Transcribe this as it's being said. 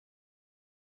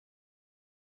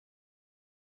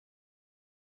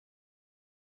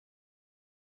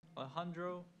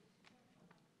Alejandro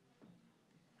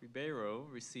Ribeiro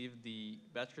received the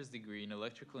bachelor's degree in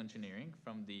electrical engineering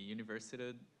from the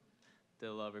Universidad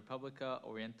de la República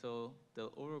Oriental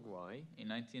del Uruguay in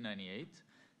 1998,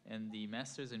 and the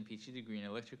master's and PhD degree in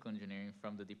electrical engineering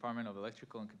from the Department of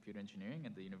Electrical and Computer Engineering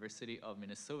at the University of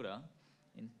Minnesota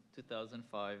in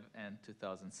 2005 and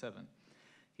 2007.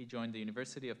 He joined the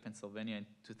University of Pennsylvania in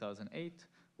 2008,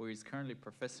 where he's currently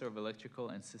professor of electrical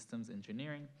and systems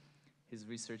engineering. His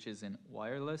research is in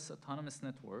wireless autonomous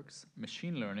networks,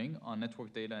 machine learning on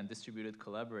network data, and distributed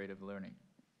collaborative learning.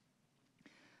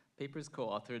 Papers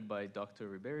co-authored by Dr.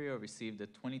 Ribeiro received the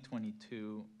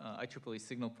 2022 IEEE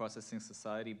Signal Processing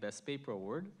Society Best Paper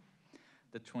Award,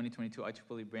 the 2022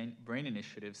 IEEE Brain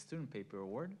Initiative Student Paper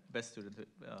Award, Best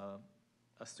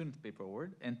Student Paper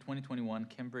Award, and 2021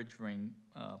 Cambridge Ring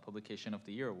Publication of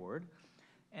the Year Award,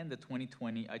 and the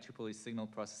 2020 IEEE Signal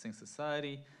Processing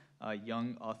Society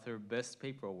Young Author Best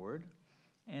Paper Award,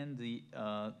 and the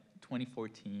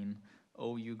 2014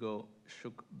 O. Hugo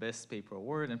Schuch Best Paper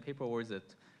Award, and paper awards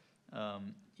at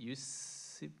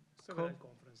UCIPCO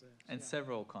and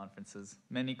several conferences,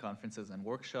 many conferences and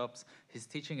workshops. His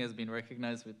teaching has been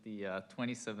recognized with the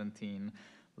 2017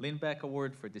 Lindback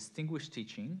Award for Distinguished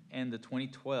Teaching and the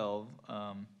 2012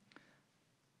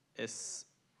 S.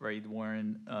 Reid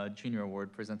Warren Jr.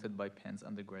 Award presented by Penn's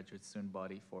undergraduate student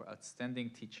body for outstanding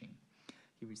teaching.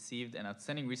 He received an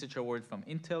Outstanding Research Award from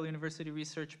Intel University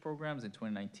Research Programs in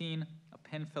 2019, a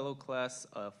Penn Fellow class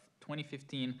of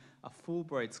 2015, a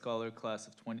Fulbright Scholar class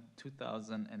of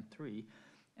 2003,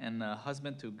 and a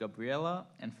husband to Gabriela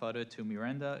and father to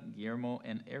Miranda, Guillermo,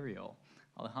 and Ariel.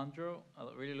 Alejandro, I'm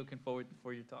really looking forward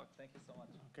for your talk. Thank you so much.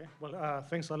 Okay, well,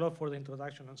 thanks a lot for the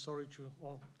introduction, and sorry to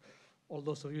all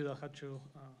those of you that had to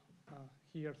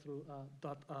hear through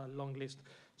that long list.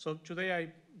 So today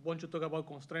I want to talk about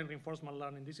constraint reinforcement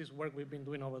learning. This is work we've been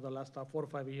doing over the last 4 or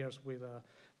 5 years with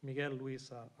Miguel,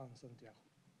 Luis, and Santiago.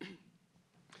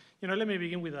 Let me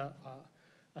begin with a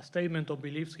statement of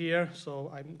beliefs here.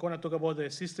 So I'm going to talk about the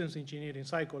systems engineering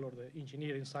cycle, or the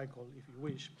engineering cycle, if you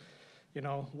wish.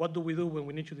 What do we do when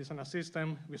we need to design a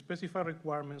system? We specify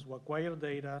requirements, we acquire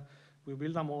data, we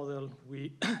build a model,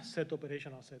 we set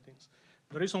operational settings.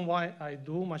 The reason why I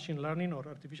do machine learning or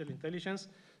artificial intelligence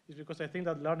is because I think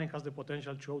that learning has the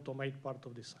potential to automate part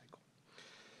of this cycle.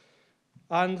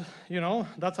 And,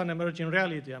 that's an emerging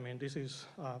reality. I mean, this is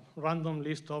a random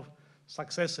list of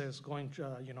successes going,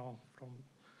 from,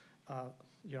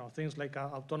 things like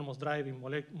autonomous driving,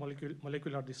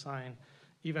 molecular design.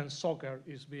 Even soccer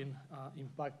is being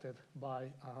impacted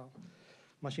by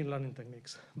machine learning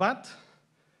techniques. But,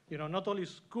 not all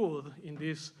is good in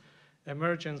these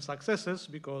emergent successes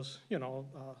because,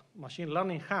 machine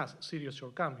learning has serious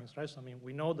shortcomings, right? So, I mean,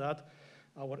 we know that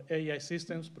our AI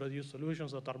systems produce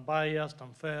solutions that are biased,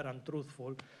 unfair, and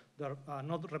truthful. They're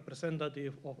not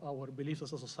representative of our beliefs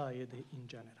as a society in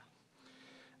general.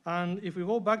 And if we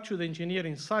go back to the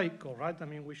engineering cycle, right, I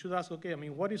mean, we should ask, okay, I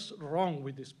mean, what is wrong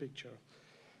with this picture?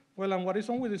 Well, and what is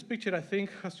wrong with this picture, I think,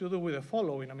 has to do with the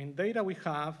following. I mean, data we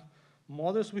have,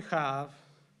 models we have,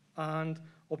 and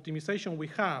optimization we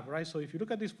have, right? So if you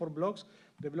look at these 4 blocks,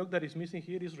 the block that is missing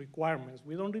here is requirements.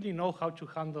 We don't really know how to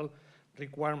handle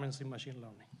requirements in machine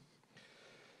learning.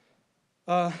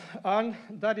 And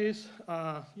that is,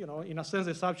 in a sense,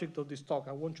 the subject of this talk.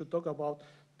 I want to talk about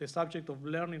the subject of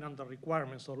learning under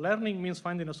requirements. So learning means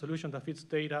finding a solution that fits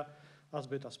data as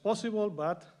best as possible,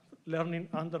 but learning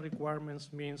under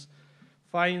requirements means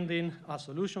finding a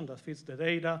solution that fits the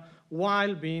data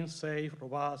while being safe,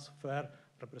 robust, fair,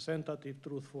 representative,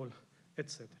 truthful,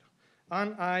 etc.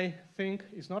 And I think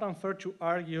it's not unfair to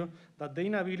argue that the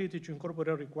inability to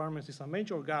incorporate requirements is a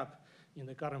major gap in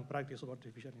the current practice of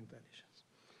artificial intelligence.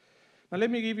 Now,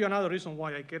 let me give you another reason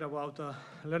why I care about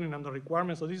learning under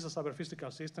requirements. So this is a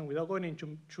cyberphysical system. Without going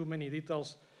into too many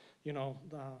details,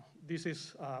 this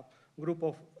is a group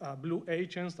of blue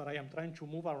agents that I am trying to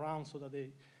move around so that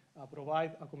they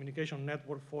provide a communication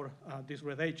network for these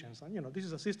red agents. And this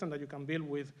is a system that you can build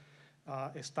with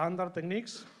standard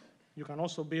techniques. You can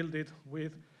also build it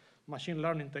with machine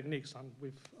learning techniques, and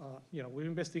we've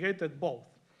investigated both.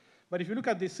 But if you look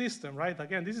at this system, right,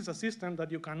 again, this is a system that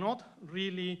you cannot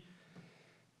really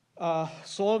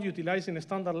solve utilizing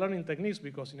standard learning techniques,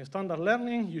 because in standard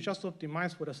learning, you just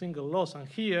optimize for a single loss. And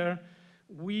here,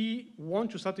 we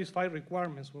want to satisfy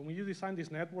requirements. When we design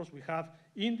these networks, we have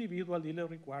individual delay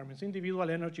requirements, individual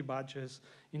energy batches,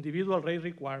 individual rate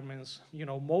requirements,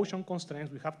 motion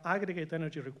constraints. We have aggregate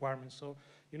energy requirements. So,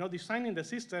 designing the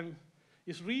system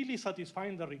is really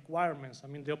satisfying the requirements. I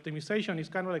mean, the optimization is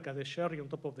kind of like the cherry on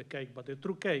top of the cake, but the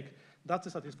true cake, that's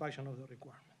the satisfaction of the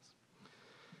requirements.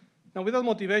 Now, with that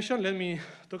motivation, let me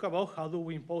talk about how do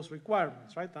we impose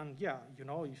requirements, right? And yeah, you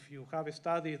know, if you have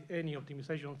studied any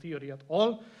optimization theory at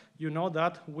all, you know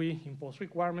that we impose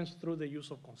requirements through the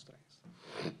use of constraints.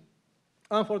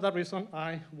 And for that reason,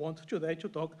 I want today to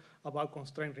talk about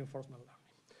constraint reinforcement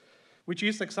learning, which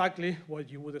is exactly what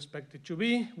you would expect it to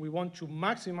be. We want to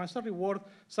maximize a reward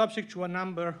subject to a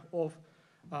number of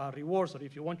rewards, or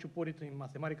if you want to put it in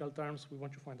mathematical terms, we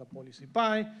want to find a policy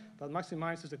pi that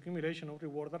maximizes the accumulation of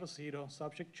reward at 0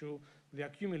 subject to the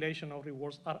accumulation of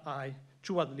rewards at I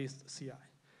to at least Ci.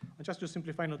 And just to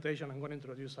simplify notation, I'm going to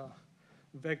introduce a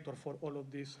vector for all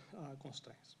of these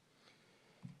constraints.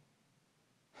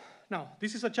 Now,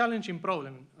 this is a challenging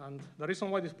problem, and the reason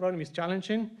why this problem is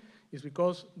challenging is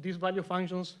because these value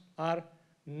functions are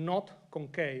not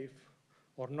concave,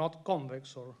 or not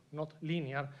convex, or not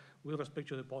linear with respect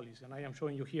to the policy. And I am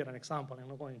showing you here an example. I'm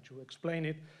not going to explain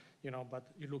it, you know, but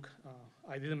you look,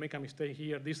 I didn't make a mistake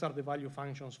here. These are the value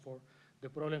functions for the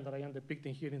problem that I am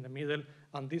depicting here in the middle,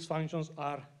 and these functions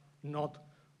are not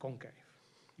concave,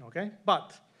 okay?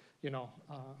 But, you know,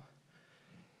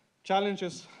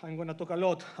 challenges I'm going to talk a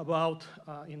lot about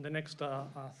in the next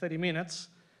 30 minutes.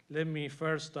 Let me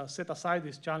first set aside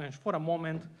this challenge for a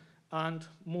moment and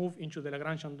move into the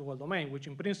Lagrangian dual domain, which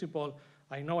in principle,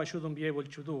 I know I shouldn't be able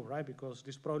to do, right? Because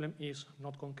this problem is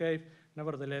not concave.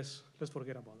 Nevertheless, let's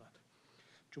forget about that.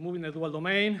 To move in the dual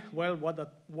domain, well,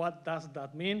 what does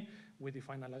that mean? We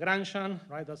define a Lagrangian,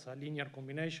 right? That's a linear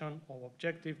combination of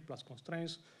objective plus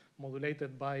constraints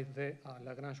modulated by the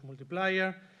Lagrange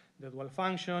multiplier. The dual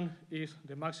function is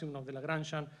the maximum of the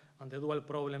Lagrangian, and the dual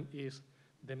problem is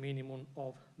the minimum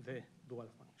of the dual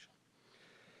function.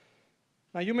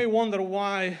 Now, you may wonder,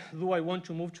 why do I want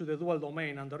to move to the dual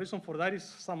domain? And the reason for that is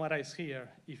summarized here.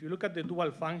 If you look at the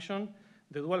dual function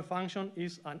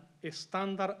is a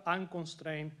standard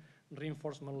unconstrained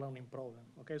reinforcement learning problem.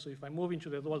 Okay, so if I move into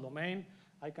the dual domain,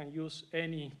 I can use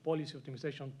any policy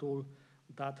optimization tool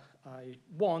that I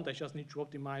want. I just need to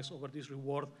optimize over this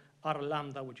reward R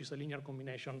lambda, which is a linear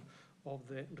combination of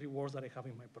the rewards that I have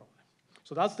in my problem.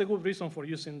 So that's the good reason for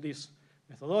using this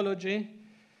methodology.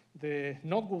 The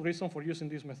not good reason for using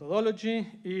this methodology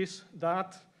is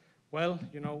that, well,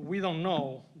 you know, we don't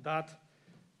know that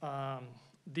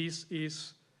this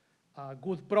is a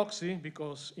good proxy,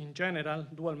 because in general,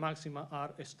 dual maxima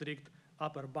are strict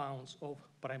upper bounds of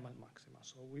primal maxima.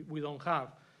 So we don't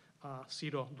have a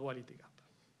 0 duality gap.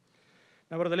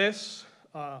 Nevertheless,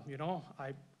 you know,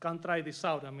 I can try this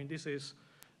out. I mean, this is,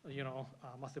 you know,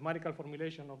 a mathematical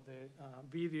formulation of the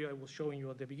video I was showing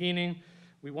you at the beginning.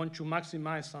 We want to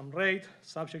maximize some rate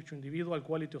subject to individual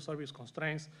quality of service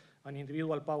constraints and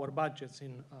individual power budgets.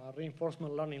 In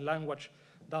reinforcement learning language,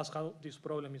 that's how this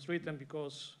problem is written,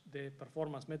 because the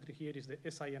performance metric here is the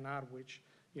SINR, which,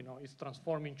 you know, is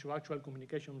transforming to actual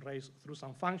communication rates through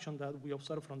some function that we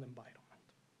observe from the environment.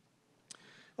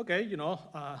 Okay, you know,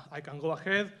 I can go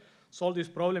ahead, solve this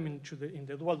problem in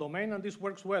the dual domain, and this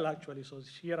works well, actually. So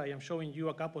here I am showing you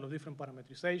a couple of different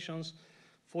parametrizations,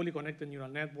 fully connected neural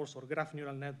networks or graph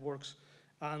neural networks.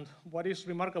 And what is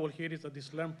remarkable here is that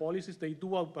these learned policies, they do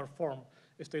outperform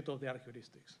state-of-the-art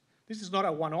heuristics. This is not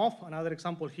a one-off. Another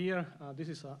example here, this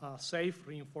is a safe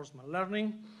reinforcement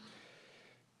learning.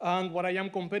 And what I am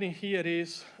comparing here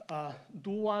is a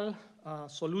dual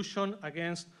solution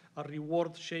against a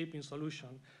reward shaping solution.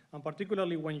 And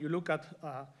particularly when you look at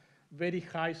very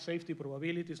high safety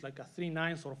probabilities, like a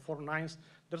 3/9 or 4/9,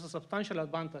 there's a substantial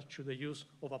advantage to the use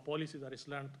of a policy that is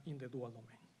learned in the dual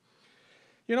domain.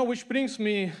 You know, which brings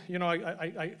me, you know,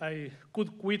 I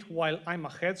could quit while I'm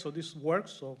ahead, so this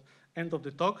works, so end of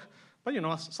the talk. But, you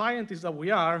know, as scientists that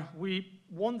we are, we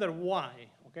wonder why,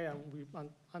 okay?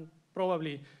 And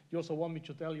probably you also want me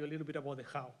to tell you a little bit about the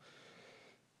how.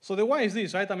 So the why is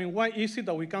this, right? I mean, why is it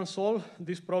that we can solve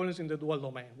these problems in the dual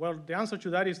domain? Well, the answer to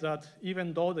that is that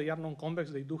even though they are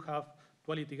non-convex, they do have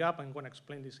duality gap. I'm going to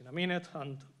explain this in a minute.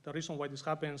 And the reason why this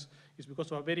happens is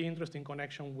because of a very interesting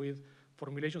connection with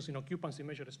formulations in occupancy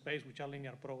measured space, which are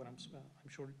linear programs. I'm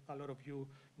sure a lot of you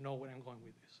know where I'm going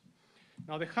with this.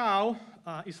 Now, the how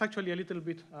is actually a little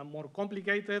bit more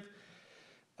complicated.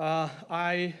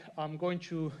 I am going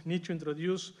to need to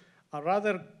introduce a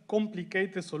rather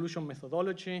complicated solution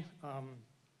methodology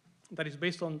that is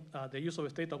based on the use of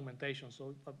state augmentation.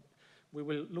 So we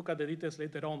will look at the details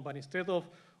later on, but instead of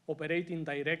operating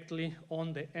directly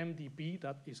on the MDP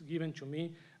that is given to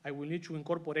me, I will need to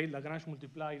incorporate Lagrange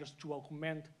multipliers to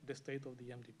augment the state of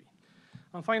the MDP.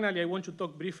 And finally, I want to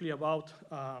talk briefly about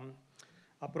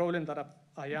a problem that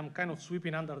I am kind of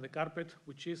sweeping under the carpet,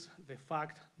 which is the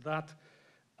fact that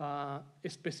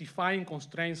specifying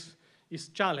constraints is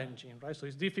challenging, right? So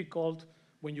it's difficult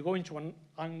when you go into an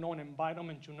unknown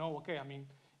environment, you know, okay, I mean,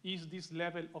 is this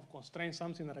level of constraint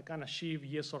something that I can achieve,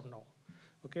 yes or no?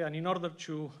 Okay, and in order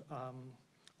to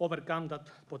overcome that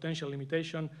potential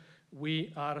limitation,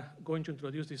 we are going to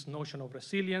introduce this notion of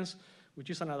resilience, which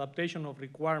is an adaptation of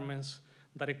requirements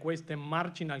that equates the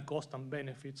marginal cost and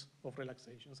benefits of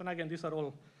relaxations. And again, these are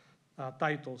all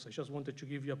titles. I just wanted to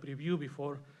give you a preview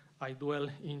before I dwell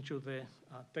into the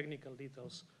technical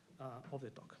details of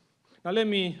the talk. Now let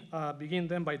me begin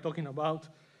then by talking about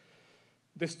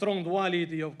the strong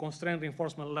duality of constraint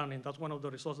reinforcement learning. That's one of the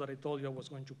results that I told you I was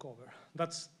going to cover.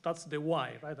 That's the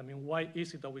why, right? I mean, why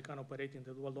is it that we can operate in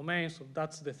the dual domain? So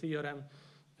that's the theorem.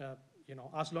 You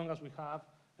know, as long as we have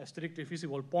a strictly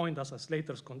feasible point as a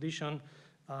Slater's condition,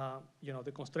 you know,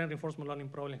 the constraint reinforcement learning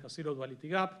problem has zero duality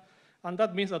gap. And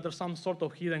that means that there's some sort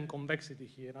of hidden convexity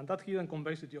here. And that hidden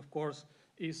convexity, of course,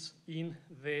 is in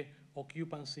the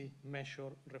occupancy measure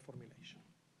reformulation.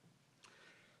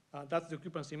 That's the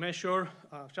occupancy measure.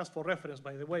 Just for reference,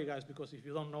 by the way, guys, because if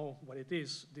you don't know what it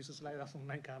is, this slide doesn't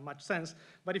make much sense.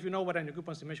 But if you know what an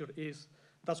occupancy measure is,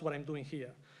 that's what I'm doing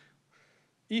here.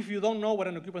 If you don't know what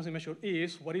an occupancy measure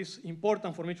is, what is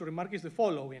important for me to remark is the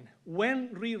following. When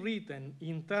rewritten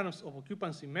in terms of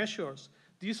occupancy measures,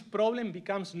 this problem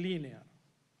becomes linear,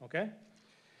 okay?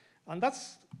 And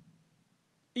that's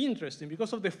interesting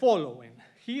because of the following.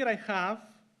 Here I have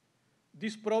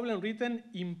this problem written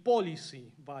in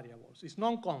policy variables. It's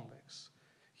non-convex.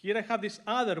 Here I have this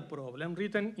other problem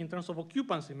written in terms of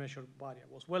occupancy measure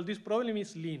variables. Well, this problem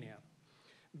is linear.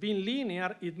 Being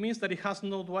linear, it means that it has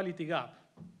no duality gap.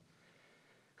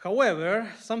 However,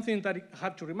 something that I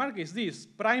have to remark is this.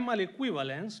 Primal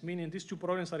equivalence, meaning these two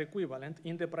problems are equivalent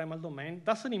in the primal domain,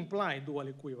 doesn't imply dual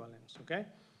equivalence, okay?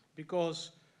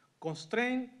 Because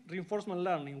constraint reinforcement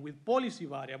learning with policy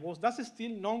variables, that's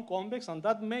still non-convex, and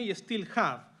that may still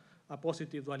have a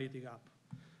positive duality gap.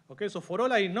 Okay, so for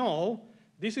all I know,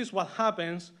 this is what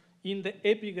happens in the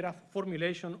epigraph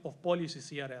formulation of policy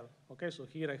CRL. Okay, so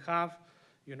here I have,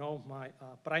 you know, my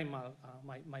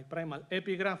primal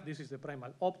epigraph. This is the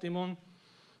primal optimum.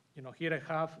 You know, here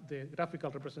I have the graphical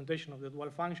representation of the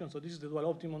dual function. So this is the dual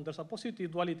optimum. There's a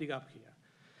positive duality gap here.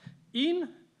 In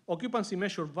occupancy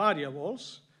measure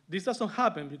variables, this doesn't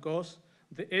happen because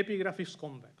the epigraph is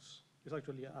convex. It's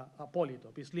actually a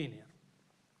polytope. It's linear.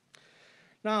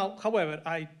 Now, however,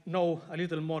 I know a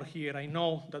little more here. I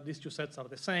know that these two sets are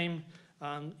the same.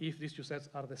 And if these two sets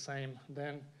are the same,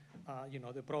 then you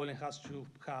know, the problem has to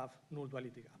have null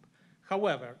duality gap.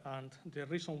 However, and the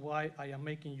reason why I am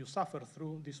making you suffer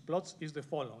through these plots is the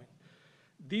following.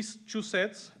 These two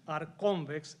sets are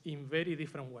convex in very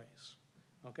different ways,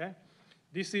 okay?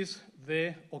 This is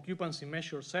the occupancy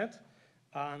measure set,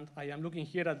 and I am looking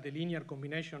here at the linear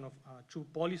combination of two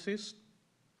policies.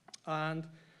 And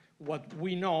what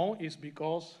we know is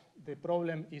because the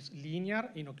problem is linear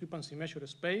in occupancy measure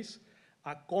space,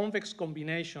 a convex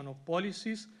combination of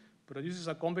policies produces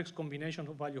a convex combination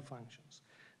of value functions.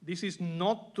 This is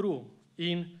not true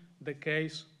in the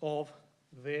case of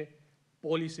the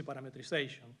policy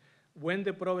parametrization. When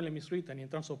the problem is written in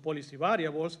terms of policy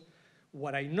variables,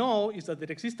 what I know is that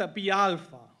there exists a P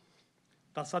alpha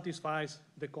that satisfies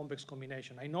the convex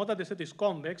combination. I know that the set is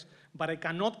convex, but I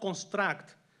cannot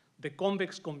construct the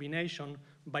convex combination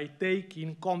by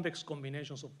taking convex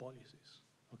combinations of policies.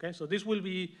 Okay, so this will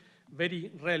be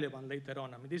very relevant later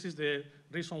on. I mean, this is the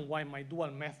reason why my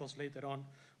dual methods later on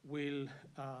will,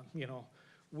 you know,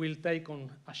 will take on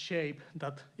a shape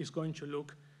that is going to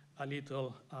look a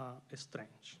little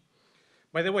strange.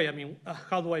 By the way, I mean,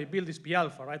 how do I build this P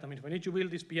alpha, right? I mean, if I need to build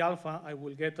this P alpha, I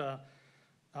will get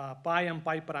pi and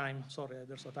pi prime. Sorry,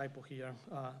 there's a typo here.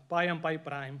 Pi and pi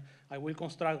prime. I will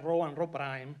construct rho and rho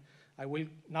prime. I will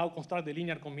now construct the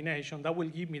linear combination. That will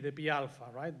give me the P alpha,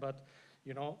 right? But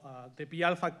you know, the P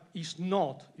alpha is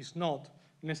not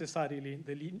necessarily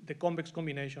the convex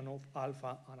combination of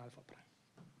alpha and alpha prime.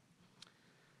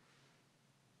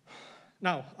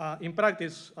 Now, in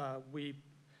practice, we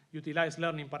utilize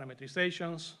learning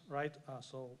parametrizations, right?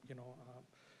 So, you know,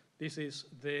 this is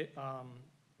the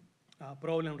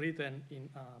problem written in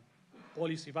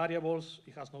policy variables.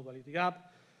 It has no duality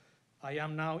gap. I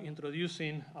am now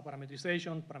introducing a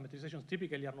parametrization. Parametrizations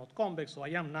typically are not convex, so I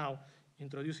am now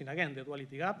introducing again the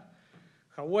duality gap.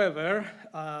 However,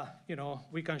 you know,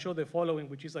 we can show the following,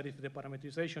 which is that if the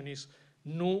parametrization is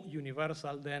nu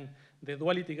universal, then the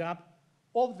duality gap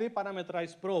of the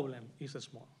parameterized problem is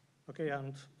small. Okay,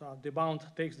 and the bound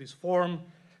takes this form.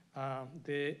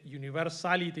 The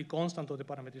universality constant of the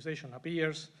parametrization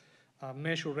appears,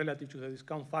 measured relative to the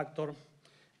discount factor.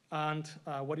 And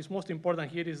what is most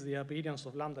important here is the appearance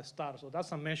of lambda star. So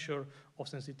that's a measure of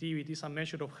sensitivity. It's a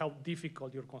measure of how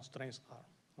difficult your constraints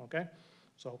are, okay?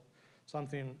 So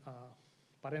something,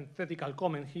 parenthetical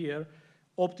comment here,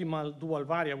 optimal dual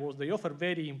variables, they offer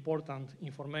very important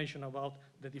information about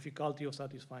the difficulty of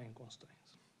satisfying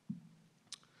constraints.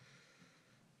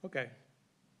 Okay.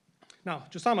 Now,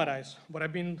 to summarize, what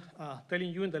I've been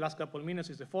telling you in the last couple of minutes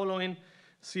is the following.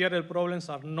 CRL problems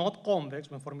are not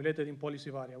convex when formulated in policy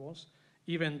variables,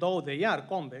 even though they are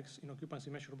convex in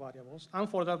occupancy measure variables. And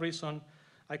for that reason,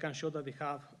 I can show that they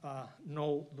have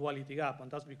no duality gap, and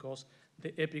that's because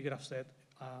the epigraph set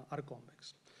are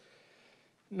convex.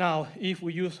 Now, if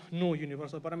we use nu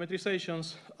universal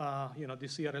parametrizations, the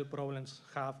CRL problems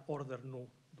have order nu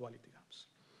duality gaps.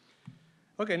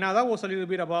 Okay, now that was a little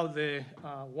bit about the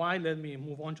why. Let me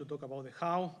move on to talk about the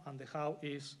how, and the how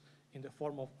is in the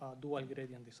form of dual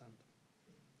gradient descent.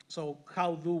 So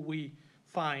how do we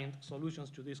find solutions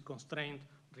to these constrained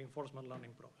reinforcement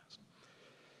learning problems?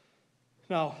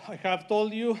 Now, I have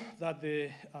told you that the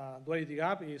duality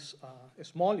gap is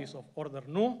small, is of order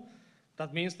nu.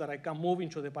 That means that I can move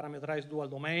into the parameterized dual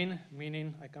domain,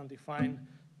 meaning I can define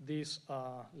this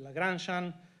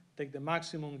Lagrangian, take the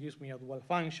maximum, gives me a dual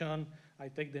function. I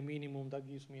take the minimum, that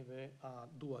gives me the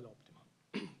dual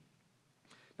optimum.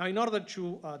 Now, in order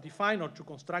to define or to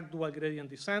construct dual gradient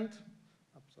descent,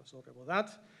 sorry about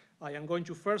that, I am going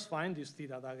to first find this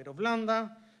theta dagger of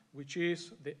lambda, which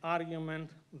is the argument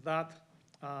that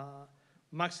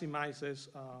maximizes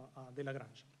the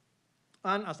Lagrange.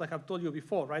 And as I have told you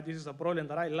before, right, this is a problem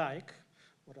that I like,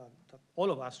 or that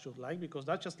all of us should like, because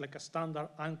that's just like a standard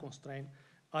unconstrained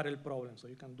RL problem. So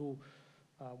you can do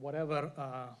whatever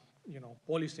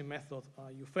policy method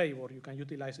you favor. You can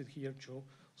utilize it here to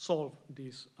solve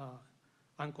this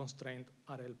unconstrained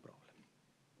RL problem.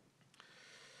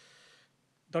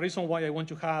 The reason why I want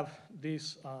to have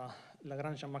these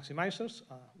Lagrangian maximizers,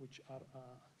 which are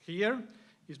here,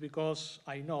 is because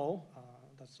I know,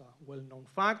 that's a well-known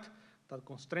fact, that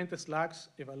constraint slacks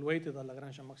evaluated as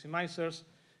Lagrangian maximizers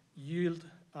yield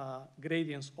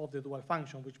gradients of the dual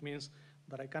function, which means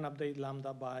that I can update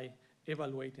lambda by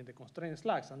evaluating the constraint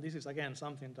slacks. And this is, again,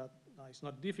 something that is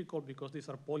not difficult because these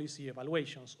are policy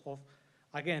evaluations of,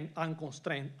 again,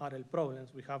 unconstrained RL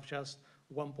problems. We have just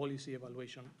one policy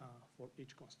evaluation for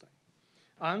each constraint.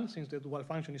 And since the dual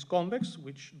function is convex,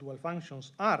 which dual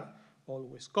functions are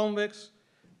always convex,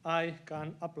 I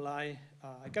can apply,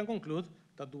 I can conclude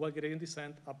that dual gradient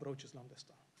descent approaches lambda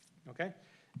star, okay?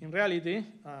 In reality,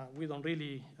 we don't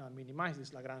really minimize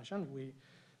this Lagrangian. We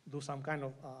do some kind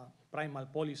of primal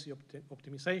policy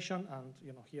optimization, and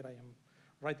here I am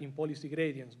writing policy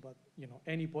gradients, but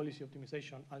any policy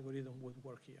optimization algorithm would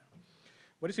work here.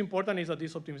 What is important is that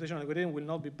this optimization algorithm will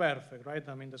not be perfect, right?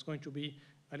 I mean, there's going to be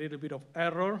a little bit of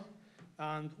error,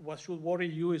 and what should worry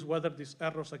you is whether these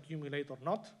errors accumulate or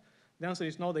not. The answer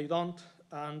is no, they don't,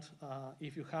 and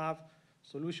if you have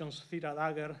solutions theta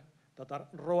dagger that are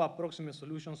row approximate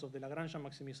solutions of the Lagrangian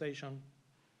maximization,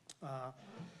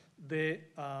 the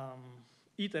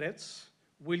iterates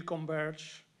will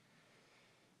converge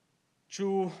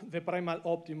to the primal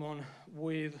optimum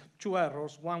with two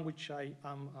errors, one which I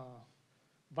am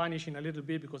vanishing a little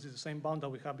bit because it's the same bound that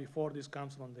we had before. This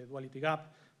comes from the duality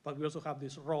gap, but we also have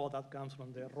this row that comes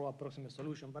from the row approximate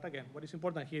solution. But again, what is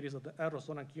important here is that the errors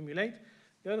don't accumulate.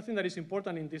 The other thing that is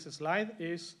important in this slide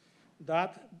is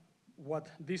that what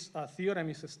this theorem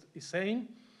is saying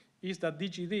is that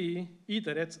DGD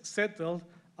iterates settled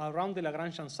around the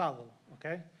Lagrangian saddle,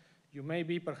 okay? You may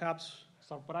be perhaps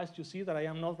surprised to see that I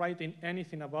am not writing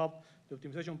anything about the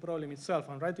optimization problem itself.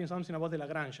 I'm writing something about the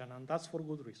Lagrangian, and that's for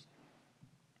good reason.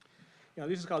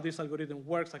 This is how this algorithm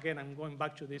works. Again, I'm going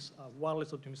back to this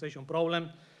wireless optimization problem.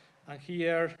 And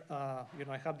here,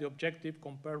 I have the objective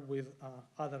compared with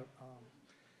other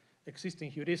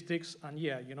existing heuristics. And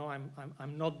yeah,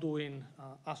 I'm not doing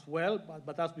as well,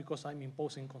 but that's because I'm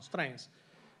imposing constraints.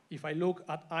 If I look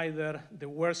at either the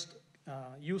worst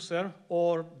user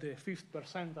or the 5th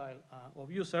percentile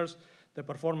of users, the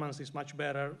performance is much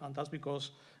better, and that's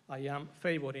because I am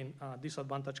favoring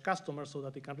disadvantaged customers so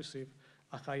that they can receive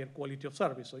a higher quality of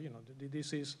service. So,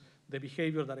 this is the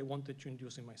behavior that I wanted to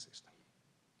induce in my system.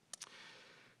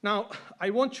 Now,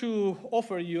 I want to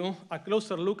offer you a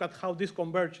closer look at how this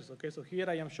converges, okay? So here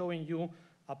I am showing you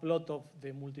a plot of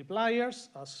the multipliers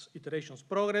as iterations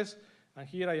progress, and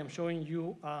here I am showing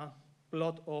you a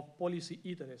plot of policy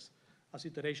iterates as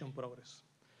iteration progress.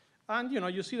 And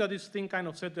you see that this thing kind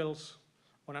of settles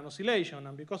on an oscillation,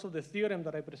 and because of the theorem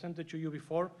that I presented to you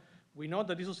before, we know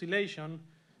that this oscillation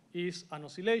is an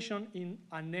oscillation in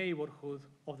a neighborhood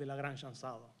of the Lagrangian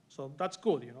saddle. So that's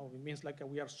good, It means like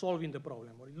we are solving the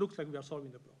problem, or it looks like we are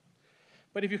solving the problem.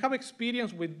 But if you have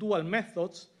experience with dual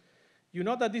methods, you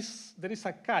know that there is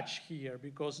a catch here,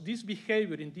 because this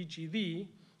behavior in DGD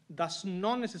does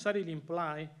not necessarily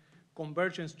imply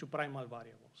convergence to primal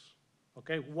variables.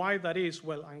 Okay, why that is,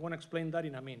 well, I'm going to explain that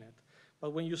in a minute.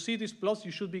 But when you see these plots,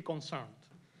 you should be concerned.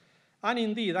 And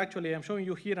indeed, actually, I'm showing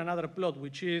you here another plot,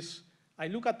 which is I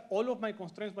look at all of my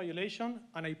constraints violation,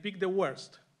 and I pick the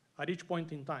worst at each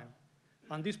point in time.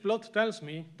 And this plot tells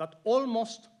me that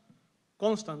almost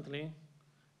constantly,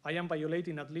 I am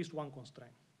violating at least one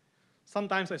constraint.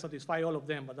 Sometimes I satisfy all of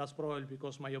them, but that's probably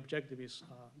because my objective is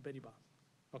very bad.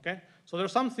 Okay? So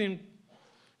there's something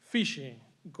fishy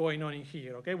going on in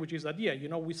here, okay? Which is that, yeah,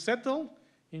 we settle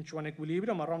into an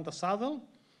equilibrium around the saddle,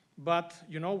 but,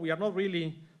 we are not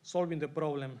really solving the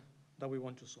problem that we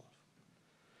want to solve.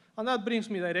 And that brings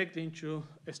me directly into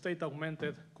a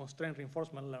state-augmented constraint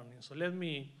reinforcement learning. So let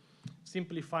me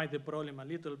simplify the problem a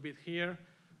little bit here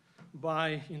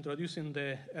by introducing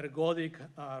the ergodic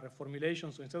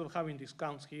reformulation. So instead of having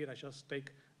discounts here, I just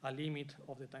take a limit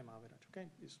of the time average, okay?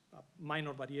 It's a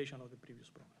minor variation of the previous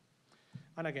problem.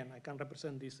 And again, I can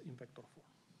represent this in vector form.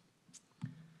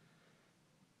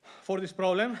 For this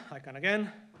problem, I can again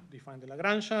define the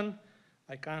Lagrangian.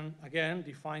 I can again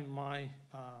define my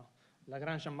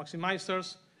Lagrangian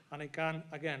maximizers, and I can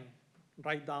again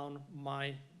write down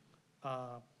my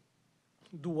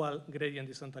dual gradient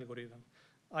descent algorithm.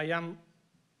 I am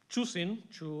choosing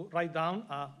to write down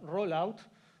a rollout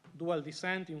dual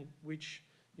descent in which,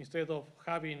 instead of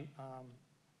having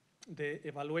the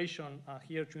evaluation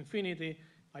here to infinity,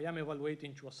 I am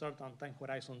evaluating to a certain time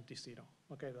horizon t0.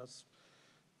 Okay,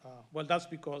 that's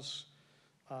because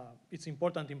it's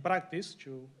important in practice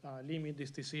to limit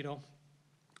this t0,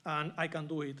 and I can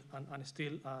do it and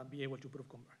still be able to prove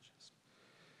convergence.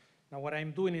 Now, what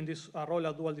I'm doing in this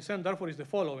rollout dual descent, therefore, is the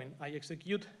following. I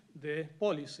execute the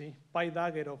policy pi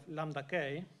dagger of lambda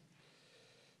k,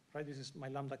 right? This is my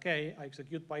lambda k. I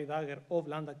execute pi dagger of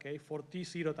lambda k for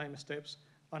t0 time steps,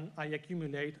 and I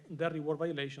accumulate the reward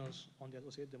violations on the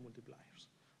associated multipliers,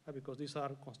 right? Because these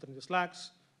are constrained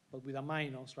slacks, but with a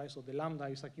minus, right? So the lambda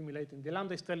is accumulating. The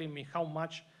lambda is telling me how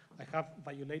much I have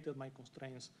violated my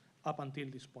constraints up until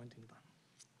this point in time.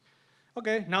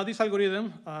 Okay, now this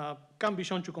algorithm can be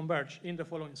shown to converge in the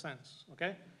following sense,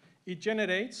 okay? It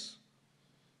generates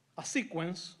a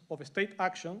sequence of state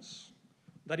actions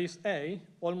that is A,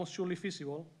 almost surely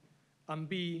feasible, and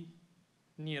B,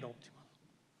 near optimal,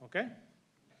 okay?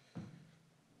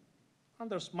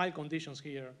 And there's mild conditions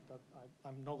here that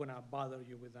I'm not gonna bother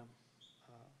you with them.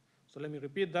 So let me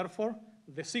repeat, therefore,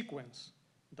 the sequence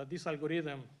that this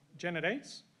algorithm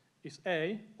generates is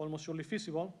A, almost surely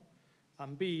feasible,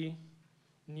 and B,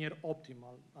 near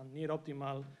optimal. And near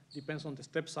optimal depends on the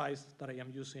step size that I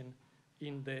am using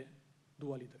in the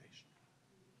dual iteration.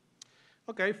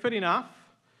 Okay, fair enough.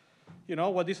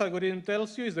 What this algorithm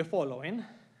tells you is the following.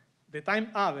 The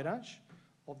time average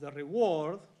of the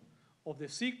reward of the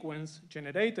sequence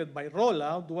generated by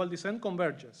rollout dual descent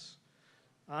converges.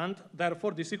 And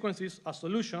therefore, the sequence is a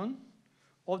solution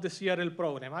of the CRL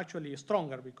problem, actually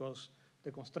stronger because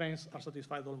the constraints are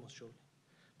satisfied almost surely.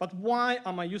 But why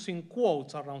am I using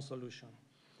quotes around solution?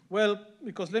 Well,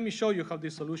 because let me show you how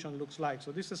this solution looks like.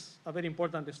 So this is a very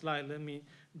important slide. Let me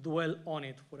dwell on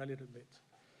it for a little bit.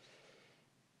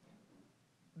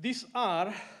 These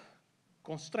are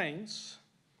constraints.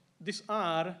 These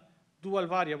are dual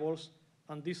variables,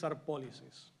 and these are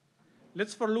policies.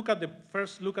 Let's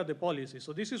first look at the policy.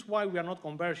 So this is why we are not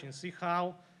converging. See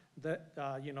how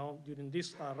during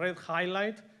this red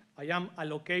highlight, I am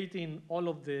allocating all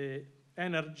of the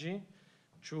energy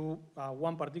to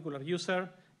one particular user.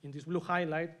 In this blue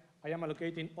highlight, I am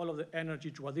allocating all of the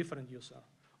energy to a different user.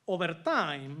 Over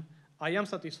time, I am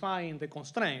satisfying the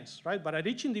constraints, right? But at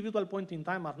each individual point in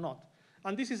time are not.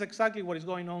 And this is exactly what is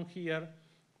going on here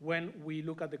when we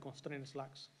look at the constraint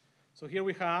slacks. So here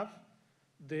we have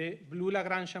the blue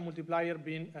Lagrangian multiplier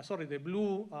being, the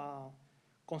blue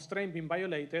constraint being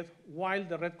violated while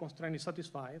the red constraint is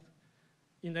satisfied.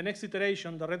 In the next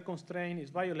iteration, the red constraint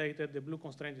is violated, the blue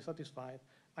constraint is satisfied,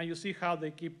 and you see how they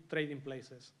keep trading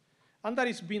places. And that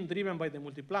is being driven by the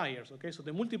multipliers, okay? So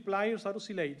the multipliers are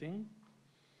oscillating.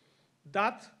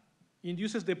 That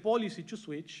induces the policy to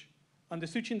switch, and the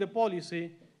switch in the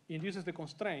policy induces the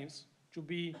constraints to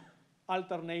be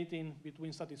alternating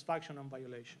between satisfaction and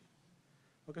violation.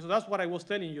 Okay, so that's what I was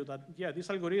telling you, that, yeah, this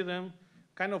algorithm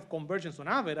kind of converges on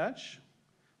average,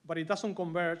 but it doesn't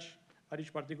converge at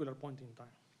each particular point in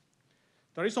time.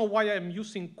 The reason why I'm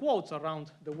using quotes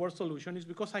around the word solution is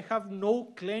because I have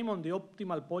no claim on the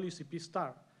optimal policy P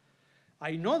star.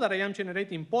 I know that I am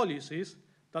generating policies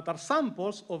that are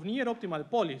samples of near optimal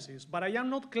policies, but I am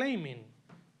not claiming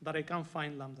that I can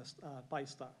find lambda pi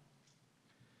star,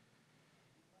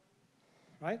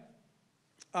 right?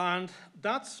 And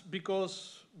that's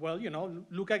because, well, you know,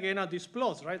 look again at these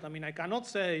plots, right? I mean, I cannot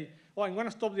say, oh, I'm going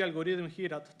to stop the algorithm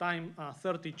here at time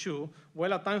 32.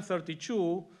 Well, at time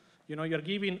 32, you know, you're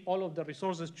giving all of the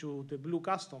resources to the blue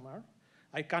customer.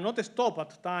 I cannot stop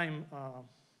at time,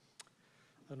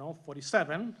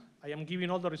 47. I am giving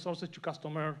all the resources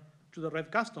to the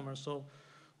red customer. So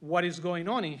what is going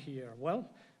on in here? Well,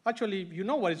 actually, you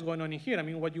know what is going on in here. I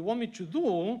mean, what you want me to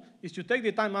do is to take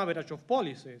the time average of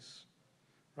policies,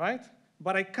 right?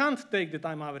 But I can't take the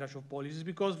time average of policies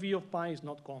because V of pi is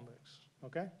not convex,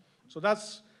 okay? So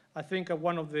that's, I think,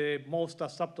 one of the most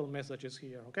subtle messages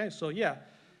here, okay? So yeah,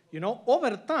 you know,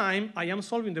 over time, I am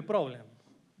solving the problem.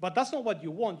 But that's not what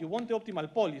you want. You want the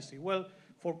optimal policy. Well,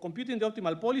 for computing the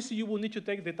optimal policy, you will need to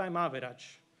take the time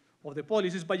average of the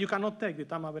policies, but you cannot take the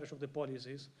time average of the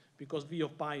policies because V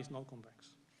of pi is not convex,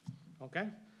 okay?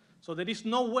 So there is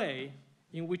no way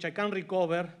in which I can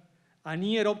recover a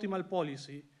near optimal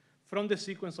policy from the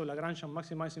sequence of Lagrange and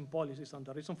maximizing policies, and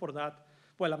the reason for that,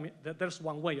 well, I mean, there's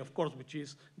one way, of course, which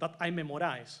is that I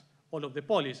memorize all of the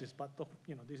policies, but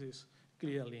you know, this is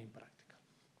clearly impractical.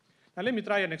 Now let me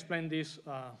try and explain this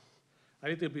a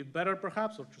little bit better,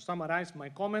 perhaps, or to summarize my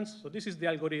comments. So this is the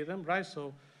algorithm, right?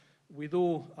 So we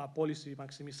do policy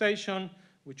maximization,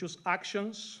 we choose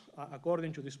actions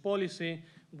according to this policy,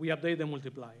 we update the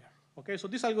multiplier, okay? So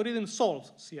this algorithm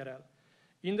solves CRL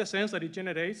in the sense that it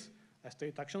generates a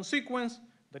state action sequence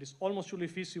that is almost surely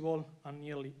feasible and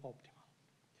nearly optimal.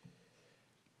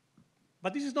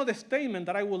 But this is not a statement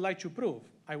that I would like to prove.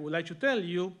 I would like to tell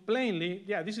you plainly,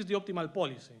 yeah, this is the optimal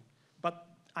policy, but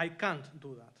I can't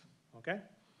do that, okay?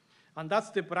 And that's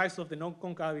the price of the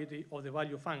non-concavity of the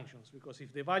value functions, because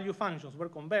if the value functions were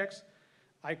convex,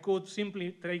 I could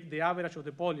simply take the average of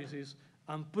the policies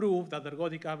and prove that the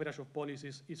ergodic average of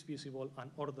policies is feasible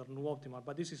and order nu optimal,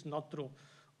 but this is not true.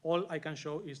 All I can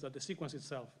show is that the sequence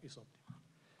itself is optimal.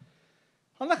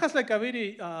 And that has like a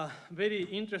very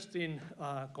interesting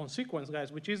consequence,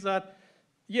 guys, which is that,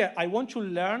 yeah, I want to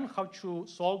learn how to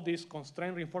solve this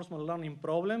constraint reinforcement learning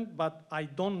problem, but I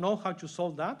don't know how to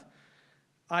solve that.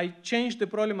 I changed the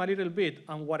problem a little bit,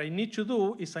 and what I need to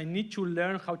do is I need to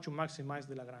learn how to maximize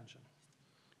the Lagrangian,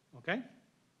 okay?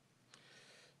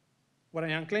 What I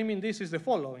am claiming this is the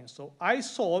following. So I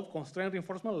solve constraint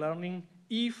reinforcement learning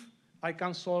if I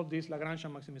can solve this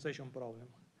Lagrangian maximization problem.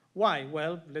 Why?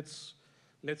 Well, let's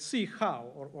see how,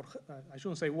 or I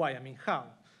shouldn't say why, I mean how.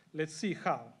 Let's see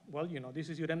how. Well, you know, this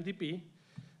is your MDP.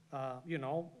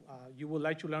 You would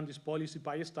like to learn this policy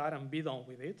pi star and be done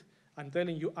with it. I'm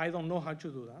telling you, I don't know how to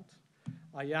do that.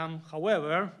 I am,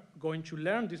 however, going to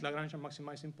learn this Lagrangian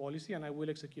maximizing policy, and I will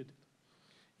execute it.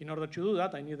 In order to do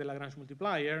that, I need the Lagrange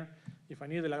multiplier. If I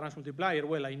need the Lagrange multiplier,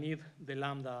 well, I need the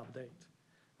lambda update.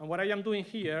 And what I am doing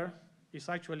here is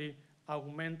actually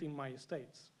augmenting my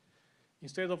states.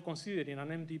 Instead of considering an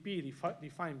MDP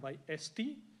defined by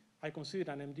ST, I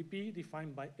consider an MDP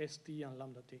defined by ST and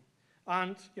lambda t.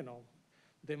 And, you know,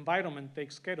 the environment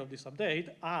takes care of this update.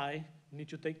 I need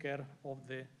to take care of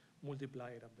the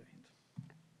multiplier update.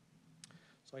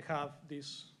 So I have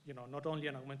this, you know, not only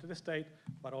an augmented state,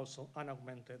 but also an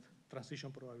augmented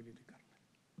transition probability kernel.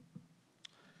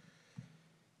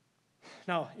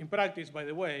 Now, in practice, by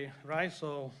the way, right,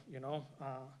 so, you know,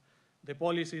 the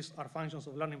policies are functions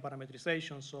of learning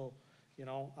parametrization, so, you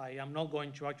know, I am not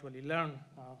going to actually learn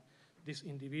these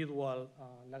individual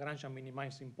Lagrangian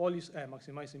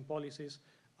maximizing policies.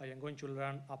 I am going to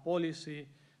learn a policy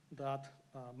that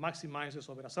maximizes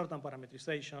over a certain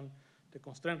parametrization the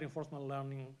constraint reinforcement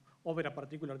learning over a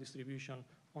particular distribution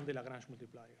on the Lagrange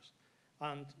multipliers.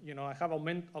 And, you know, I have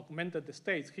augmented the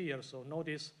states here, so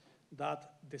notice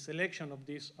that the selection of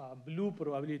this blue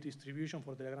probability distribution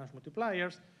for the Lagrange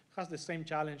multipliers has the same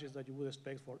challenges that you would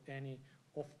expect for any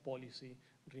off-policy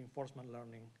reinforcement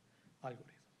learning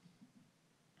algorithm.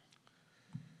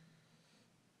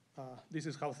 This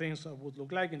is how things would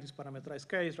look like in this parameterized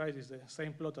case, right? It's the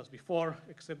same plot as before,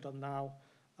 except that now,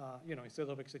 you know, instead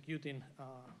of executing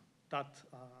that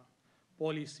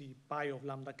policy pi of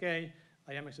lambda k,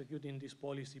 I am executing this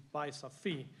policy pi sub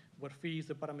phi, where phi is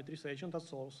the parametrization that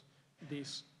solves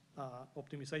this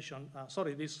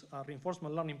this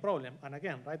reinforcement learning problem. And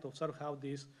again, right, observe how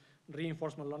this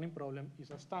reinforcement learning problem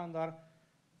is a standard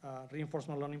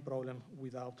reinforcement learning problem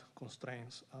without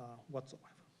constraints whatsoever.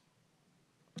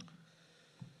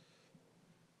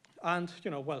 And,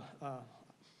 you know, well,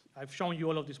 I've shown you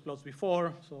all of these plots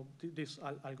before, so this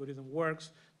algorithm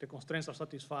works. The constraints are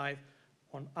satisfied.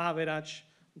 on average.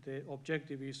 The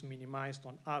objective is minimized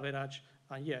on average.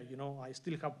 And yeah, I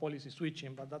still have policy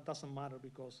switching, but that doesn't matter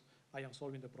because I am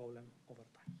solving the problem over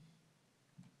time.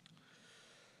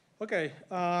 Okay,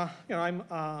 I'm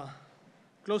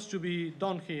close to be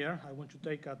done here. I want to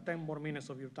take 10 more minutes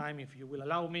of your time, if you will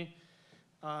allow me.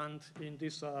 And in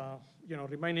this,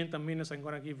 remaining 10 minutes, I'm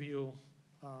going to give you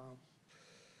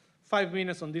 5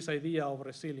 minutes on this idea of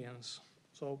resilience.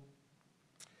 So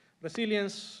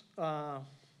resilience, well,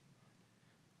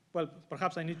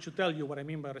 perhaps I need to tell you what I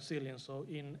mean by resilience. So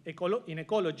in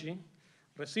ecology,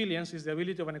 resilience is the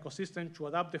ability of an ecosystem to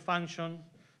adapt the function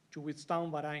to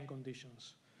withstand varying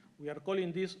conditions. We are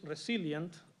calling this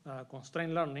resilient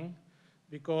constrained learning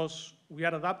because we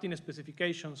are adapting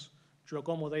specifications to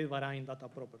accommodate varying data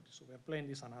properties. So we are playing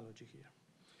this analogy here.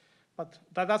 But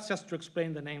that's just to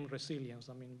explain the name resilience.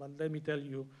 But let me tell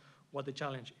you what the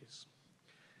challenge is.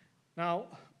 Now,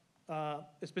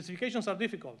 specifications are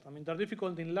difficult. They're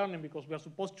difficult in learning because we are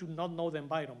supposed to not know the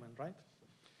environment, right?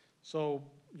 So,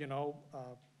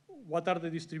 what are the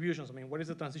distributions? What is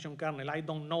the transition kernel? I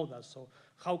don't know that. So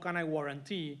how can I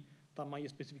guarantee that my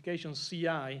specifications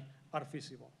CI are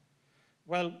feasible?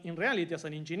 Well, in reality, as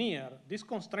an engineer, these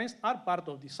constraints are part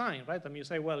of design, right? You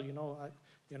say, well,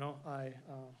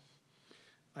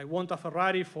 I want a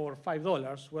Ferrari for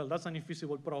 $5. Well, that's an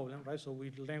infeasible problem, right? So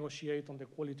we negotiate on the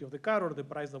quality of the car or the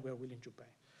price that we are willing to pay.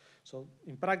 So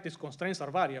in practice, constraints are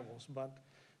variables, but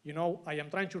I am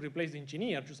trying to replace the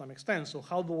engineer to some extent. So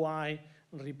how do I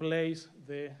replace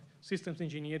the systems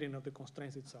engineering of the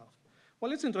constraints itself?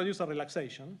 Well, let's introduce a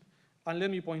relaxation, and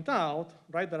let me point out,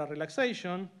 right, that a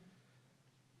relaxation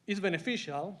is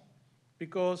beneficial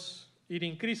because it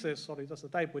increases, sorry, that's a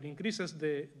typo, it increases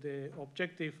the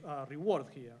objective reward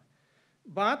here.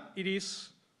 But it is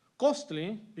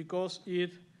costly because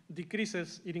it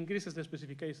increases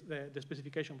the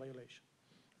specification violation.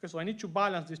 Okay, so I need to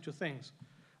balance these two things.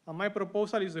 And my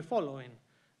proposal is the following.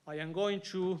 I am going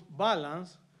to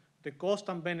balance the cost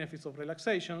and benefits of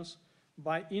relaxations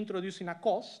by introducing a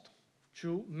cost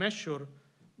to measure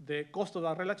the cost of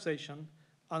that relaxation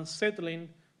and settling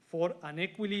for an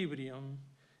equilibrium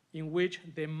in which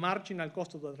the marginal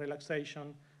cost of the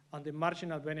relaxation and the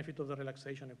marginal benefit of the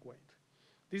relaxation equate.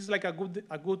 This is like a good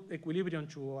equilibrium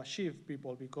to achieve,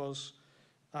 people, because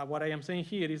what I am saying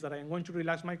here is that I am going to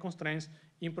relax my constraints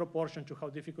in proportion to how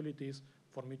difficult it is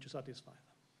for me to satisfy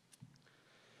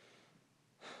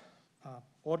them.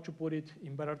 Or to put it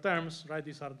in better terms, right,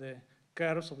 these are the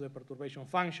curves of the perturbation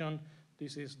function.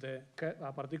 This is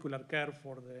a particular curve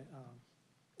for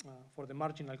the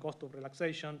marginal cost of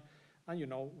relaxation.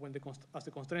 And when as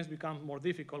the constraints become more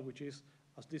difficult, which is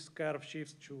as this curve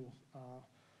shifts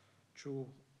to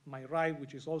my right,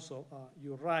 which is also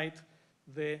your right,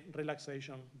 the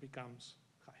relaxation becomes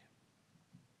higher.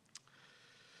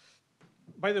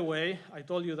 By the way, I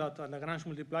told you that Lagrange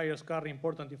multipliers carry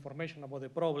important information about the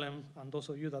problem, and those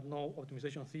of you that know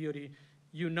optimization theory,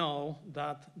 you know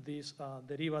that this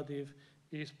derivative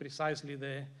is precisely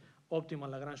the optimal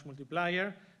Lagrange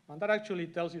multiplier. And that actually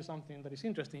tells you something that is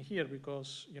interesting here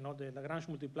because the Lagrange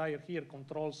multiplier here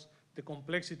controls the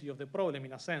complexity of the problem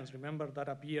in a sense. Remember that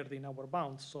appeared in our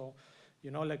bounds. So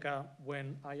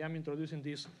when I am introducing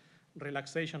this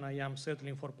relaxation, I am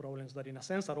settling for problems that in a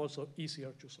sense are also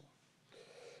easier to solve.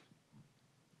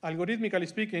 Algorithmically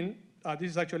speaking,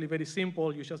 this is actually very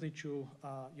simple. You just need to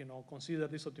consider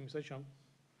this optimization.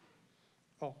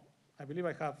 Oh, I believe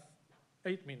I have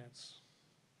 8 minutes.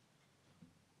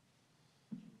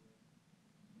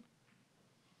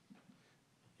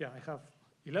 Yeah, I have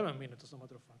 11 minutes, as a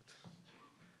matter of fact.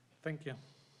 Thank you.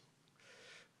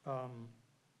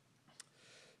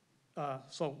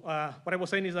 What I was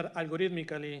saying is that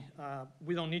algorithmically,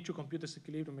 we don't need to compute this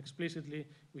equilibrium explicitly.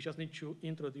 We just need to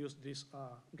introduce this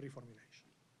reformulation.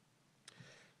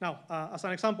 Now, as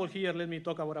an example here, let me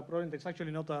talk about a problem that's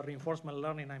actually not a reinforcement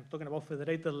learning. I'm talking about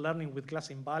federated learning with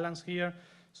class imbalance here.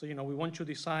 So, we want to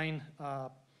design,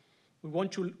 we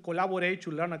want to collaborate to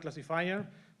learn a classifier.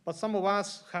 But some of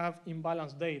us have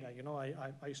imbalanced data.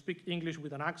 I speak English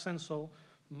with an accent, so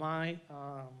my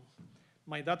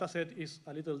data set is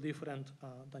a little different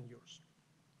than yours.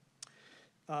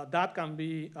 That can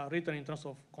be written in terms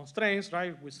of constraints,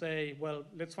 right? We say, well,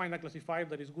 let's find a classifier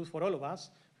that is good for all of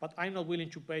us, but I'm not willing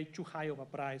to pay too high of a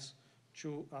price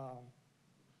to,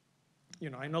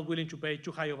 I'm not willing to pay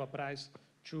too high of a price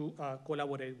to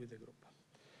collaborate with the group.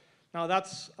 Now,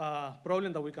 that's a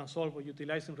problem that we can solve by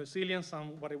utilizing resilience,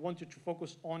 and what I want you to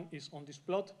focus on is on this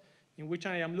plot, in which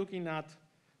I am looking at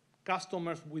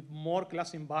customers with more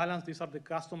class imbalance. These are the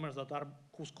customers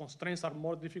whose constraints are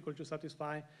more difficult to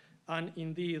satisfy, and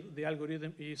indeed, the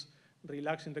algorithm is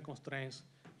relaxing the constraints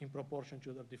in proportion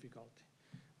to their difficulty.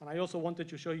 And I also wanted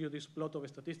to show you this plot of a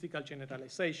statistical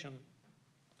generalization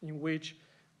in which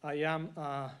I am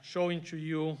showing to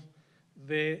you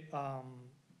the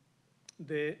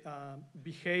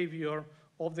behavior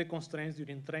of the constraints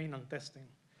during training and testing.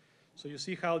 So you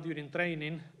see how during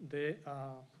training, the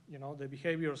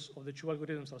behaviors of the two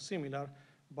algorithms are similar,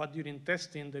 but during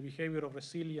testing, the behavior of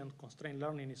resilient constraint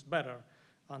learning is better.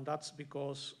 And that's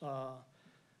because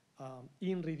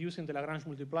in reducing the Lagrange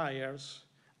multipliers,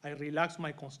 I relax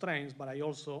my constraints, but I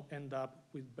also end up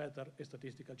with better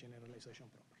statistical generalization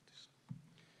properties.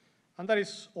 And that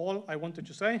is all I wanted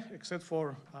to say, except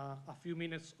for a few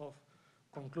minutes of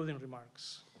concluding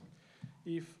remarks.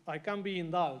 If I can be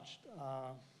indulged,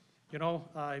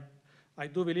 I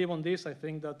do believe on this. I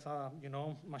think that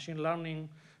machine learning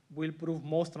will prove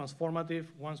most transformative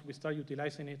once we start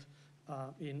utilizing it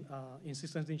in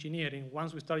systems engineering.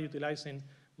 Once we start utilizing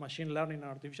machine learning and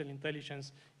artificial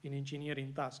intelligence in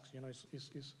engineering tasks,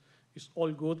 it's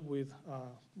all good with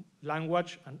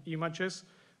language and images,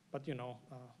 but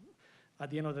at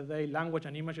the end of the day, language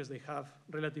and images, they have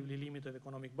relatively limited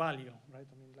economic value, right?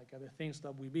 I mean, like the things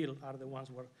that we build are the ones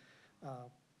where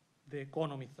the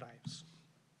economy thrives.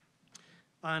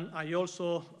 And I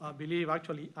also believe,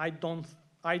 actually, I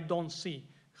don't see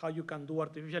how you can do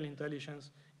artificial intelligence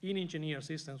in engineered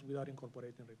systems without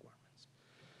incorporating requirements.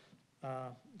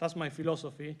 That's my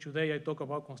philosophy. Today, I talk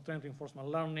about constraint reinforcement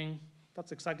learning.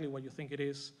 That's exactly what you think it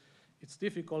is. It's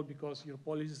difficult because your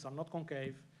policies are not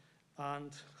concave.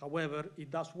 And however, it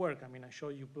does work. I mean, I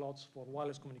showed you plots for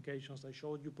wireless communications. I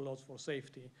showed you plots for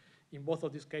safety. In both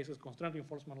of these cases, constraint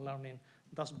reinforcement learning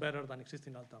does better than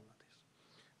existing alternatives.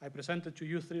 I presented to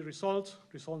you 3 results.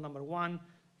 Result number 1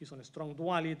 is on a strong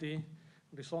duality.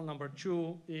 Result number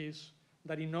 2 is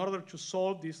that in order to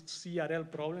solve these CRL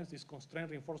problems, these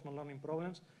constraint reinforcement learning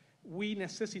problems, we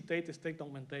necessitate state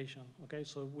augmentation, okay?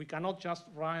 So we cannot just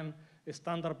run a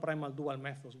standard primal dual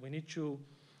methods. We need to,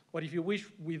 or if you wish,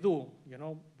 we do,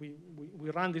 we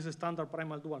run these standard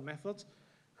primal dual methods.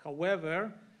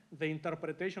 However, the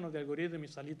interpretation of the algorithm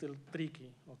is a little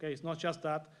tricky, okay? It's not just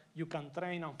that you can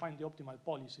train and find the optimal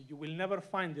policy. You will never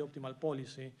find the optimal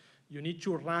policy. You need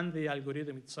to run the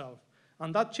algorithm itself.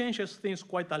 And that changes things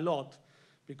quite a lot,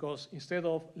 because instead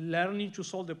of learning to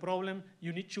solve the problem,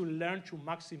 you need to learn to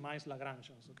maximize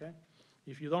Lagrangians, okay?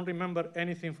 If you don't remember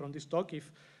anything from this talk, if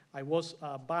I was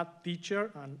a bad teacher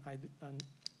and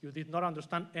you did not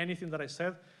understand anything that I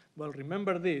said, well,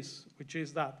 remember this, which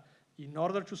is that in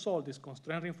order to solve these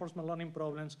constraint reinforcement learning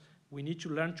problems, we need to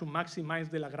learn to maximize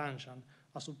the Lagrangian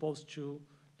as opposed to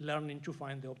learning to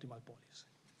find the optimal policy.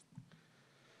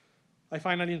 I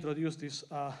finally introduced this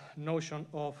notion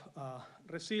of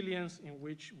resilience, in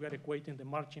which we are equating the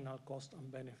marginal cost and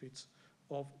benefits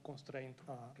of constraint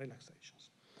relaxations.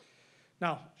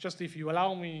 Now, just if you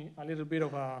allow me a little bit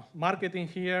of marketing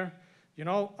here,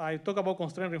 I talk about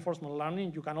constraint reinforcement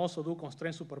learning. You can also do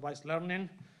constraint supervised learning.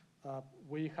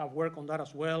 We have worked on that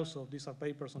as well, so these are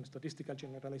papers on statistical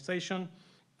generalization.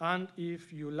 And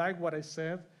if you like what I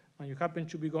said, and you happen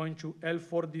to be going to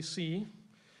L4DC,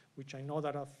 which I know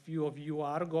that a few of you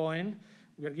are going,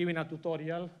 we are giving a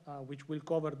tutorial which will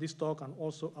cover this talk and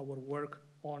also our work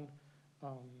on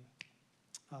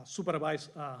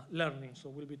supervised learning. So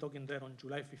we'll be talking there on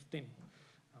July 15.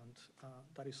 And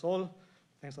that is all.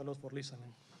 Thanks a lot for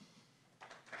listening.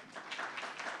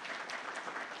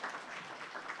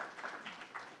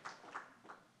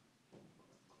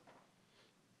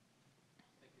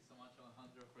 Thank you so much,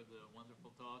 Alejandro, for the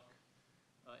wonderful talk.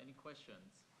 Any questions?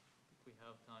 I think we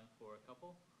have time for a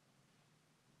couple.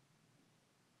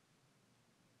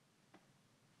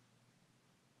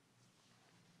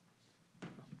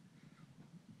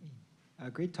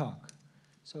 Great talk.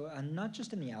 So not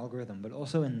just in the algorithm, but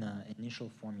also in the initial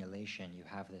formulation, you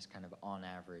have this kind of on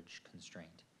average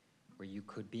constraint where you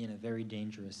could be in a very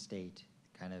dangerous state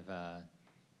kind of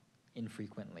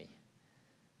infrequently,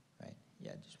 right?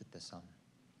 Yeah, just with the sum.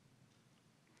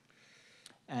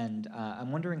 And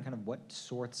I'm wondering kind of what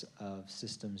sorts of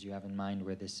systems you have in mind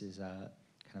where this is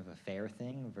kind of a fair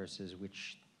thing versus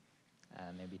which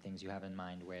maybe things you have in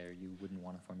mind where you wouldn't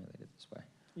want to formulate it this way.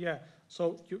 Yeah,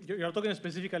 so you're talking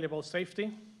specifically about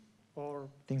safety, or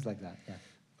things like that,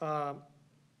 yeah.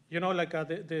 Like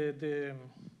the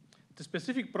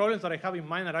specific problems that I have in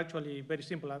mind are actually very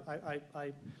simple.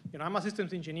 I'm a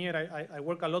systems engineer. I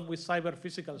work a lot with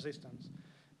cyber-physical systems.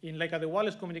 In like the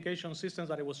wireless communication systems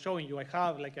that I was showing you, I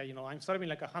have I'm serving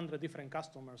like 100 different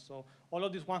customers. So all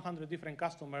of these 100 different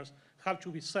customers have to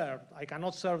be served. I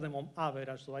cannot serve them on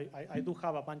average. So I do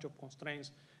have a bunch of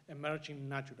constraints emerging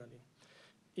naturally.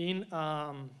 In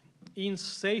in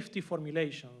safety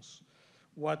formulations,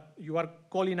 what you are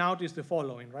calling out is the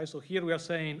following, right? So here we are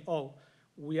saying, oh,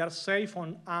 we are safe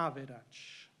on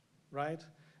average, right?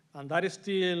 And that is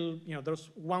still, there's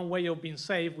one way of being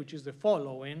safe, which is the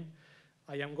following.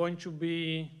 I am going to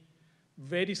be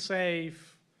very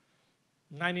safe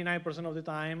 99% of the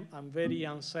time and very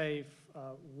unsafe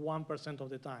 1% of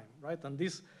the time, right? And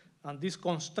this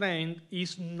constraint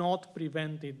is not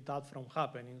preventing that from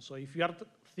happening. So if you are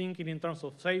thinking in terms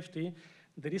of safety,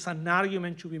 there is an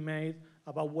argument to be made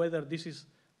about whether this is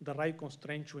the right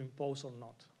constraint to impose or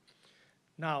not.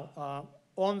 Now,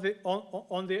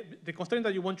 the constraint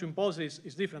that you want to impose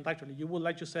is different, actually. You would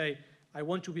like to say, I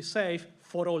want to be safe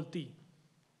for all t,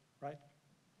 right?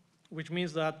 Which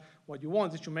means that what you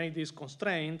want is to make this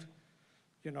constraint,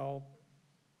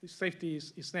 safety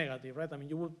is negative, right? I mean,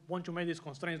 you would want to make these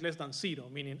constraints less than 0,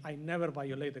 meaning I never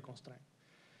violate the constraint.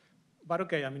 But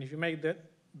okay, I mean, if you make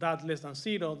that less than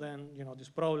 0, then this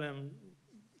problem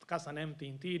has an empty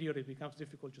interior, it becomes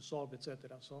difficult to solve, etc.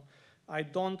 So I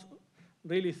don't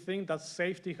really think that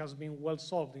safety has been well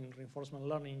solved in reinforcement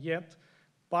learning yet,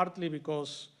 partly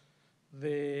because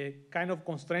the kind of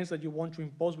constraints that you want to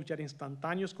impose, which are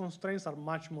instantaneous constraints, are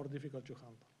much more difficult to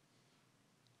handle.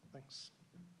 Thanks.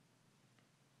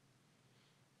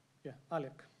 Yeah,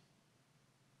 Alec.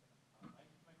 My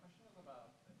question is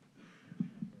about the state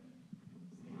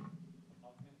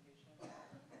augmentation.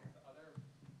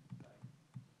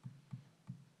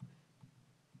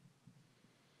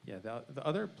 The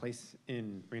other place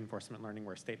in reinforcement learning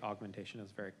where state augmentation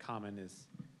is very common is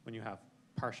when you have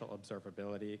partial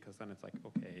observability, because then it's like,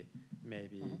 okay,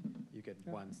 maybe you get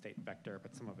one state vector,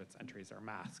 but some of its entries are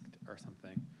masked or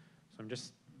something. So I'm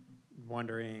just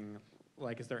wondering,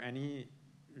 is there any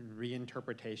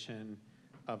reinterpretation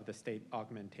of the state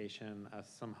augmentation as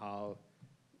somehow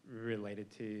related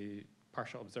to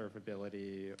partial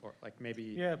observability, or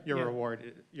maybe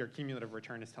reward, your cumulative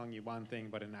return is telling you one thing,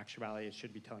 but in actuality it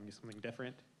should be telling you something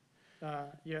different?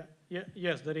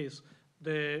 Yes, there is.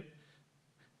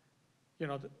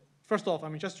 First off, I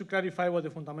mean, just to clarify what the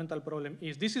fundamental problem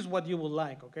is, this is what you would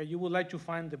like, okay? You would like to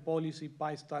find the policy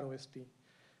pi star of st.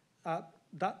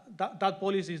 That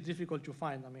policy is difficult to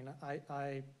find. I mean,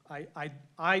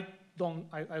 I don't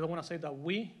want to say that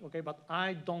okay, but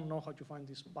I don't know how to find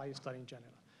this pi star in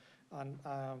general. And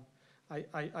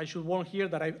I should warn here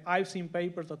that I've seen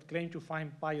papers that claim to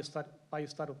find pi star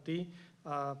of t.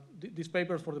 These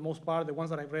papers, for the most part, the ones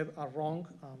that I've read are wrong.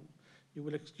 You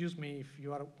will excuse me if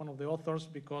you are one of the authors,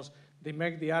 because they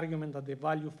make the argument that the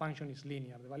value function is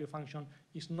linear. The value function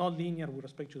is not linear with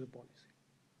respect to the policy.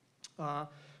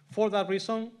 For that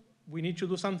reason, we need to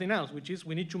do something else, which is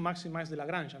we need to maximize the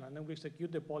Lagrangian, and then we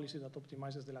execute the policy that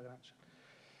optimizes the Lagrangian.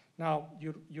 Now,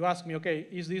 you ask me, okay,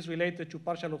 is this related to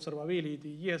partial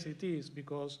observability? Yes, it is,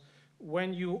 because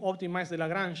when you optimize the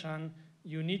Lagrangian,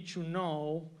 you need to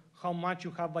know how much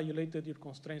you have violated your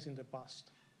constraints in the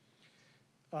past.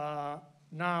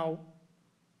 Now,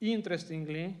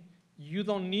 interestingly, you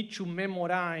don't need to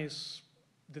memorize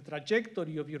the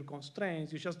trajectory of your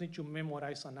constraints. You just need to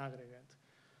memorize an aggregate.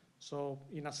 So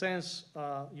in a sense,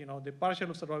 the partial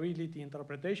observability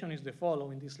interpretation is the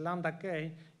following. This lambda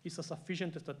k is a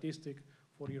sufficient statistic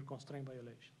for your constraint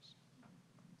violations.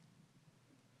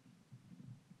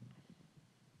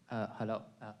 Hello.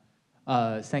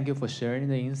 Thank you for sharing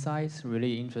the insights.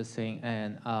 Really interesting.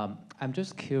 And I'm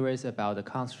just curious about the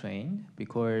constraint,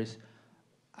 because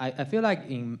I feel like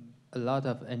in a lot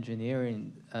of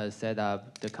engineering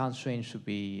setup, the constraint should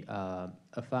be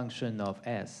a function of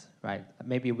S, right?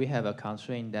 Maybe we have a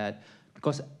constraint that,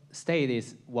 because state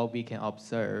is what we can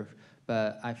observe,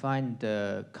 but I find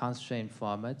the constraint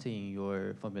format in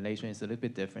your formulation is a little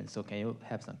bit different. So can you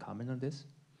have some comment on this?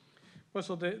 Well,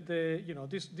 so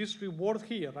this reward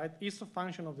here, right, is a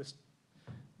function of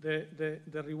the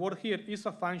reward here is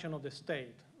a function of the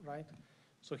state, right?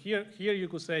 So here you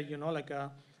could say,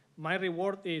 my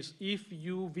reward is, if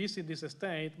you visit this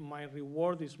state, my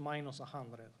reward is minus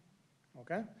 100,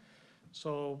 okay?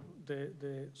 So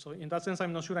so in that sense,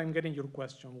 I'm not sure I'm getting your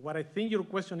question. What I think your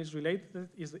question is related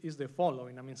is the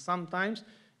following. I mean, sometimes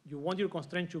you want your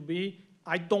constraint to be,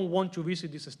 I don't want to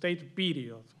visit this state,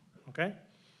 period, okay?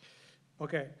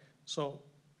 Okay, so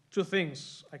two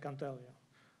things I can tell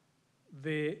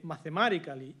you.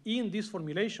 Mathematically, in this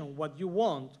formulation, what you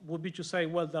want would be to say,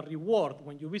 well, the reward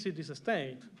when you visit this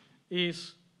state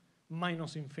is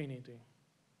minus infinity,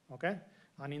 okay?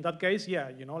 And in that case, yeah,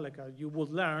 you would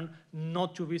learn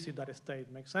not to visit that state.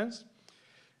 Make sense?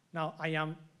 Now, I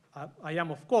am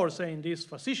of course saying this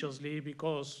facetiously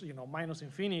because minus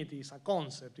infinity is a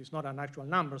concept; it's not an actual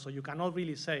number, so you cannot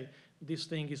really say this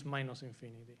thing is minus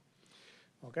infinity.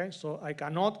 Okay, so I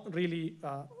cannot really,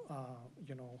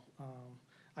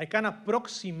 I can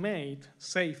approximate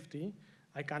safety.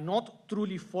 I cannot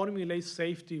truly formulate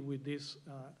safety with this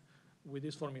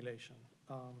formulation.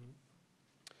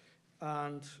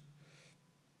 And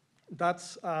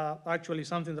that's actually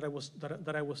something that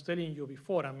I was telling you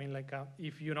before. I mean, like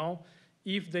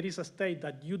if there is a state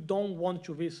that you don't want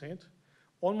to visit,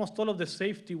 almost all of the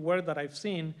safety work that I've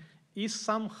seen is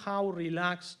somehow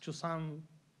relaxed to some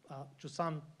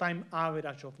time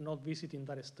average of not visiting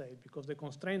that state, because the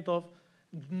constraint of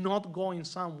not going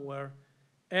somewhere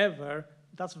ever,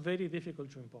 that's very difficult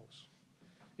to impose.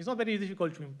 It's not very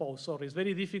difficult to impose, sorry, it's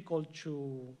very difficult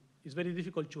to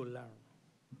learn.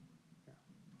 Yeah.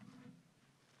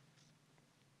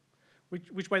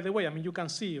 Which, by the way, I mean, you can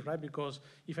see, right? Because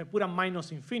if I put a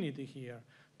minus infinity here,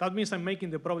 that means I'm making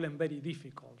the problem very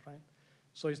difficult, right?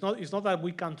 So it's not that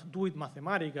we can't do it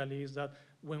mathematically, it's that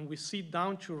when we sit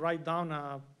down to write down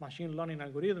a machine learning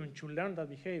algorithm to learn that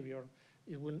behavior,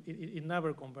 it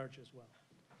never converges well.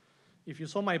 If you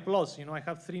saw my plots, I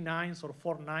have 3 nines or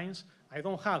 4 nines. I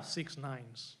don't have 6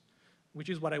 nines, which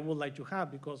is what I would like to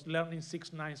have, because learning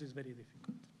 6 nines is very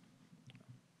difficult.